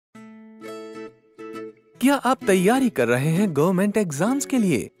क्या आप तैयारी कर रहे हैं गवर्नमेंट एग्जाम्स के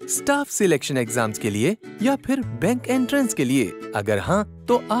लिए, स्टाफ सिलेक्शन एग्जाम्स के लिए या फिर बैंक एंट्रेंस के लिए? अगर हाँ,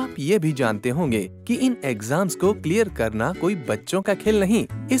 तो आप ये भी जानते होंगे कि इन एग्जाम्स को क्लियर करना कोई बच्चों का खेल नहीं।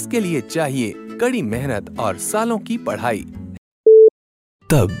 इसके लिए चाहिए कड़ी मेहनत और सालों की पढ़ाई।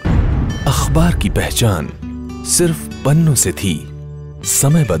 तब अखबार की पहचान सिर्फ पन्नों से थी।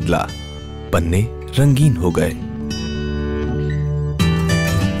 समय बदला, पन्ने रंगीन हो गए।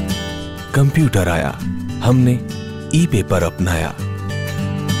 कंप्यूटर आया, हमने ई पेपर अपनाया।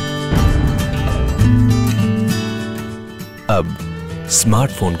 अब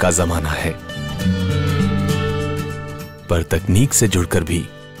स्मार्टफोन का जमाना है, पर तकनीक से जुड़कर भी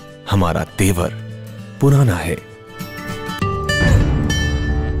हमारा तेवर पुराना है।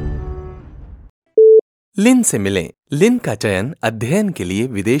 लिन से मिलें। लिन का चयन अध्ययन के लिए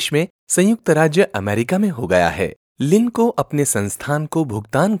विदेश में संयुक्त राज्य अमेरिका में हो गया है। लिन को अपने संस्थान को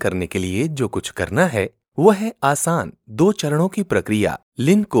भुगतान करने के लिए जो कुछ करना है वह है आसान 2 चरणों की प्रक्रिया।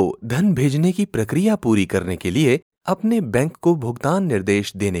 लिन को धन भेजने की प्रक्रिया पूरी करने के लिए अपने बैंक को भुगतान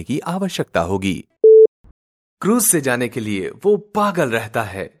निर्देश देने की आवश्यकता होगी। क्रूज से जाने के लिए वो पागल रहता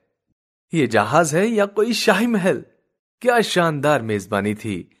है। ये जहाज है या कोई शाही महल? क्या शानदार मेजबानी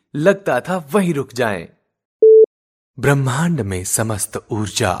थी, लगता था वहीं रुक जाएं। ब्रह्मांड में समस्त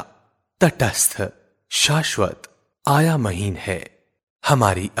ऊर्जा तटस्थ, शाश्वत, आयामहीन है।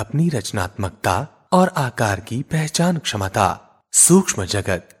 हमारी अपनी रचनात्मकता और आकार की पहचान क्षमता सूक्ष्म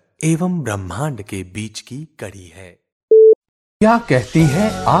जगत एवं ब्रह्मांड के बीच की कड़ी है। क्या कहती है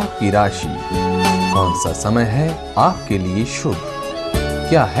आपकी राशि? कौन सा समय है आपके लिए शुभ?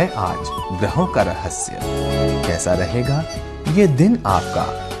 क्या है आज ग्रहों का रहस्य? कैसा रहेगा ये दिन आपका?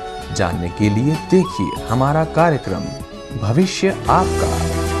 जानने के लिए देखिए हमारा कार्यक्रम भविष्य आपका।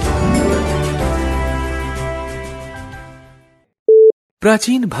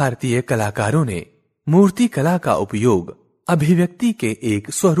 प्राचीन भारतीय कलाकारों ने मूर्ति कला का उपयोग अभिव्यक्ति के एक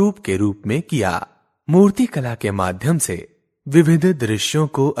स्वरूप के रूप में किया। मूर्ति कला के माध्यम से विविध दृश्यों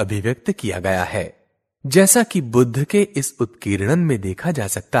को अभिव्यक्त किया गया है, जैसा कि बुद्ध के इस उत्कीर्णन में देखा जा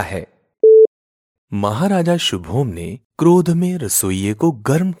सकता है। महाराजा शुभोम ने क्रोध में रसोइये को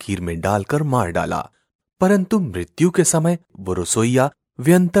गर्म खीर में डालकर मार डाला, परंतु मृत्यु के समय वो रसोइया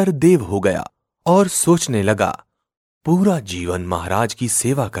व्यंतर देव हो गया और सोचने लगा, पूरा जीवन महाराज की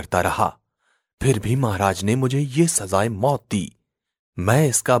सेवा करता रहा, फिर भी महाराज ने मुझे ये सजाए मौत दी, मैं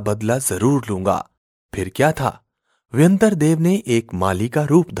इसका बदला जरूर लूंगा। फिर क्या था, व्यंतर देव ने एक माली का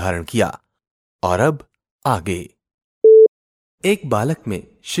रूप धारण किया। और अब आगे। एक बालक में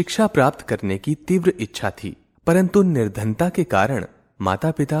शिक्षा प्राप्त करने की तीव्र इच्छा थी, परंतु निर्धनता के कारण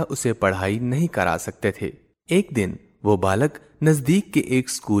माता पिता उसे पढ़ाई नहीं करा सकते थे। एक दिन वो बालक नजदीक के एक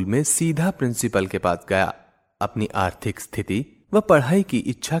स्कूल में सीधा प्रिंसिपल के पास गया, अपनी आर्थिक स्थिति व पढ़ाई की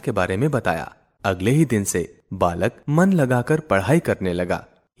इच्छा के बारे में बताया। अगले ही दिन से बालक मन लगाकर पढ़ाई करने लगा।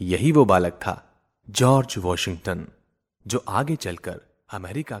 यही वो बालक था, जॉर्ज वॉशिंगटन, जो आगे चलकर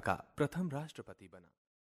अमेरिका का प्रथम राष्ट्रपति बना।